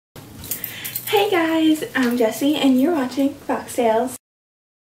Hey guys, I'm Jessie and you're watching Box Tales.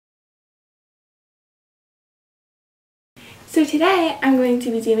 So today I'm going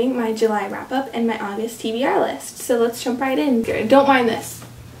to be doing my July wrap-up and my August TBR list. So let's jump right in. Don't mind this.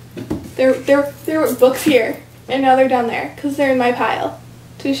 There were books here and now they're down there because they're in my pile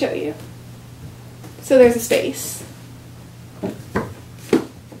to show you. So there's a space.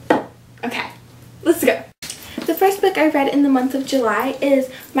 Okay, let's go. The first book I read in the month of July is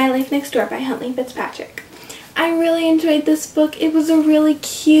My Life Next Door by Huntley Fitzpatrick. I really enjoyed this book. It was a really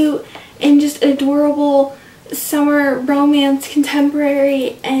cute and just adorable summer romance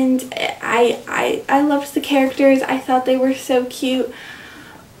contemporary, and I loved the characters. I thought they were so cute.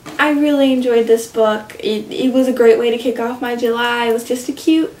 I really enjoyed this book. It was a great way to kick off my July. It was just a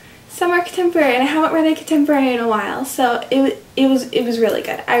cute summer contemporary, and I haven't read a contemporary in a while, so it was really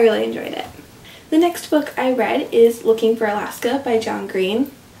good. I really enjoyed it. The next book I read is Looking for Alaska by John Green.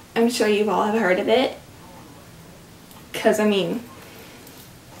 I'm sure you all have heard of it, because I mean,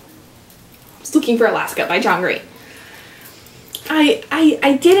 it's Looking for Alaska by John Green.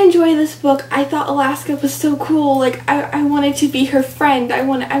 I did enjoy this book. I thought Alaska was so cool. Like I wanted to be her friend. I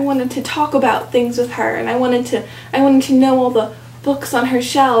wanted to talk about things with her, and I wanted to know all the books on her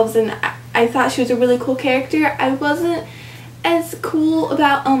shelves, and I thought she was a really cool character. I wasn't as cool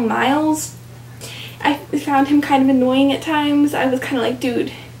about Miles. I found him kind of annoying at times. I was kind of like,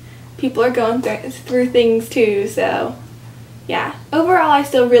 dude, people are going through things too, so yeah. Overall, I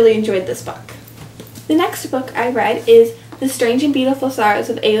still really enjoyed this book. The next book I read is The Strange and Beautiful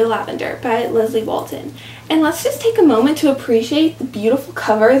Sorrows of Ada Lavender by Leslie Walton. And let's just take a moment to appreciate the beautiful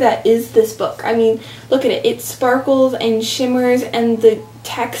cover that is this book. I mean, look at it. It sparkles and shimmers, and the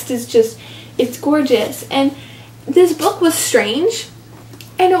text is just, it's gorgeous. And this book was strange,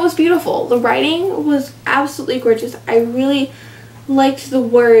 and it was beautiful. The writing was absolutely gorgeous. I really liked the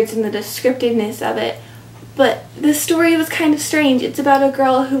words and the descriptiveness of it. But the story was kind of strange. It's about a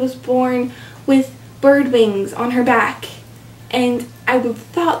girl who was born with bird wings on her back. And I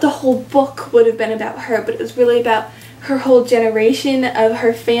thought the whole book would have been about her, but it was really about her whole generation of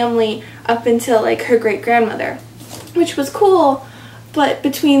her family up until like her great-grandmother, which was cool. But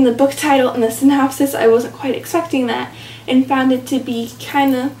between the book title and the synopsis, I wasn't quite expecting that, and found it to be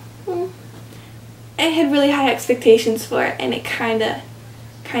kind of, I had really high expectations for it, and it kind of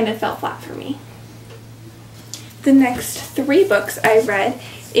fell flat for me. The next three books I read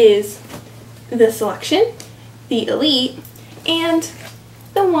is The Selection, The Elite, and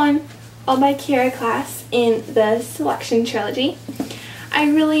the one all by Kiera Class in the Selection trilogy. I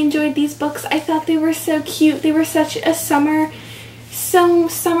really enjoyed these books. I thought they were so cute. They were such a summer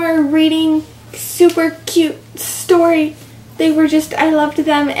reading, super cute story. They were just, I loved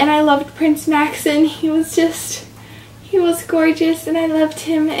them, and I loved Prince Maxon. He was gorgeous, and I loved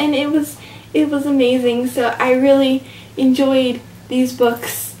him, and it was amazing. So I really enjoyed these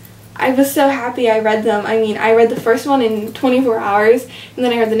books. I was so happy I read them. I mean, I read the first one in 24 hours, and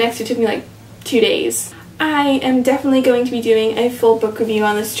then I read the next. It took me like 2 days. I am definitely going to be doing a full book review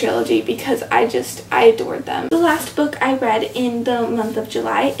on this trilogy because I adored them. The last book I read in the month of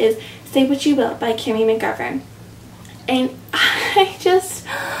July is Say What You Will by Kimmy McGovern. And I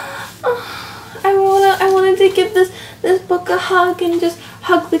wanted to give this book a hug and just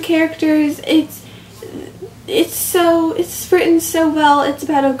hug the characters. It's written so well. It's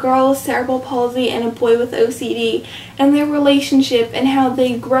about a girl with cerebral palsy and a boy with OCD, and their relationship and how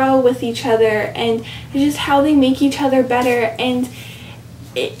they grow with each other, and just how they make each other better. And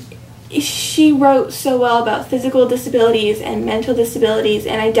she wrote so well about physical disabilities and mental disabilities,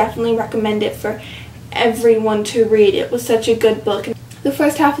 and I definitely recommend it for everyone to read. It was such a good book. The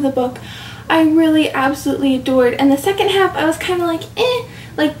first half of the book I really absolutely adored, and the second half I was kind of like,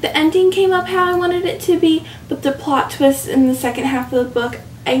 like the ending came up how I wanted it to be, but the plot twists in the second half of the book,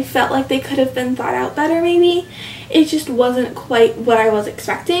 I felt like they could have been thought out better maybe. It just wasn't quite what I was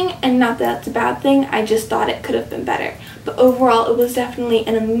expecting, and not that that's a bad thing, I just thought it could have been better. But overall, it was definitely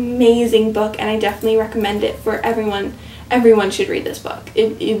an amazing book, and I definitely recommend it for everyone. Everyone should read this book.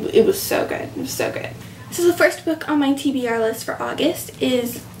 It was so good. It was so good. So the first book on my TBR list for August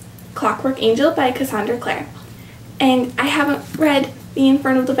is Clockwork Angel by Cassandra Clare. And I haven't read the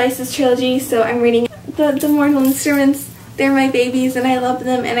Infernal Devices trilogy, so I'm reading the Mortal Instruments. They're my babies and I love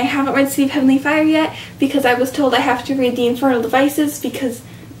them, and I haven't read Sweet Heavenly Fire yet because I was told I have to read the Infernal Devices because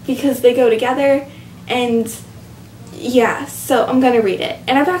they go together, and yeah, so I'm gonna read it.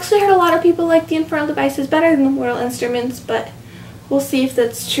 And I've actually heard a lot of people like the Infernal Devices better than the Mortal Instruments, but we'll see if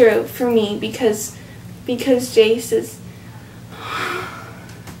that's true for me because Jace is...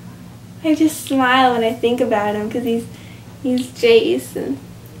 I just smile when I think about him because he's Jace, and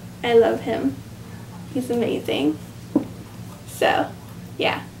I love him. He's amazing. So,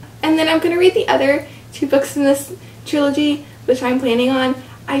 yeah. And then I'm going to read the other 2 books in this trilogy, which I'm planning on.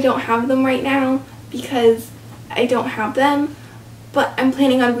 I don't have them right now because I don't have them, but I'm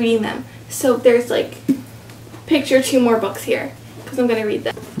planning on reading them. So there's like, picture 2 more books here because I'm going to read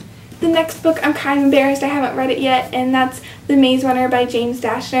them. The next book, I'm kind of embarrassed I haven't read it yet, and that's The Maze Runner by James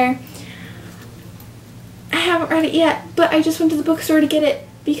Dashner. I haven't read it yet, but I just went to the bookstore to get it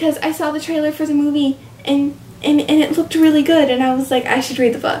because I saw the trailer for the movie and it looked really good, and I was like, I should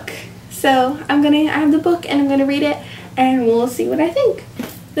read the book. So I have the book and I'm gonna read it and we'll see what I think.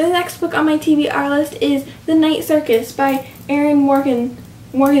 The next book on my TBR list is The Night Circus by Erin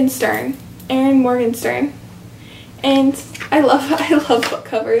Morgenstern. And I love book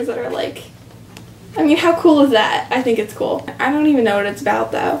covers that are like, I mean, how cool is that? I think it's cool. I don't even know what it's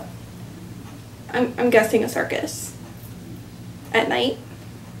about though. I'm guessing a circus at night.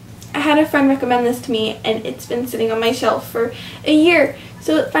 I had a friend recommend this to me and it's been sitting on my shelf for a year.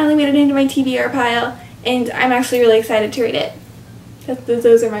 So it finally made it into my TBR pile and I'm actually really excited to read it. Because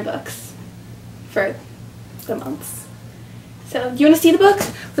those are my books for the months. So, do you want to see the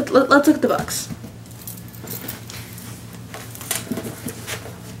books? Let's look at the books.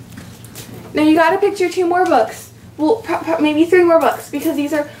 Now you gotta picture 2 more books. Well, maybe 3 more books because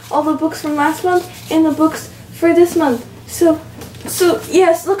these are all the books from last month and the books for this month. So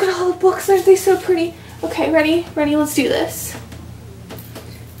yes, look at all the books. Aren't they so pretty? Okay, ready? Ready? Let's do this.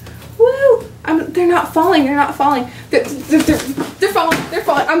 Woo! They're not falling. They're not falling. They're falling. They're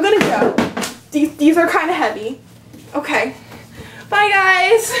falling. I'm gonna go. These are kind of heavy. Okay. Bye,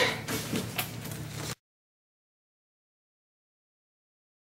 guys.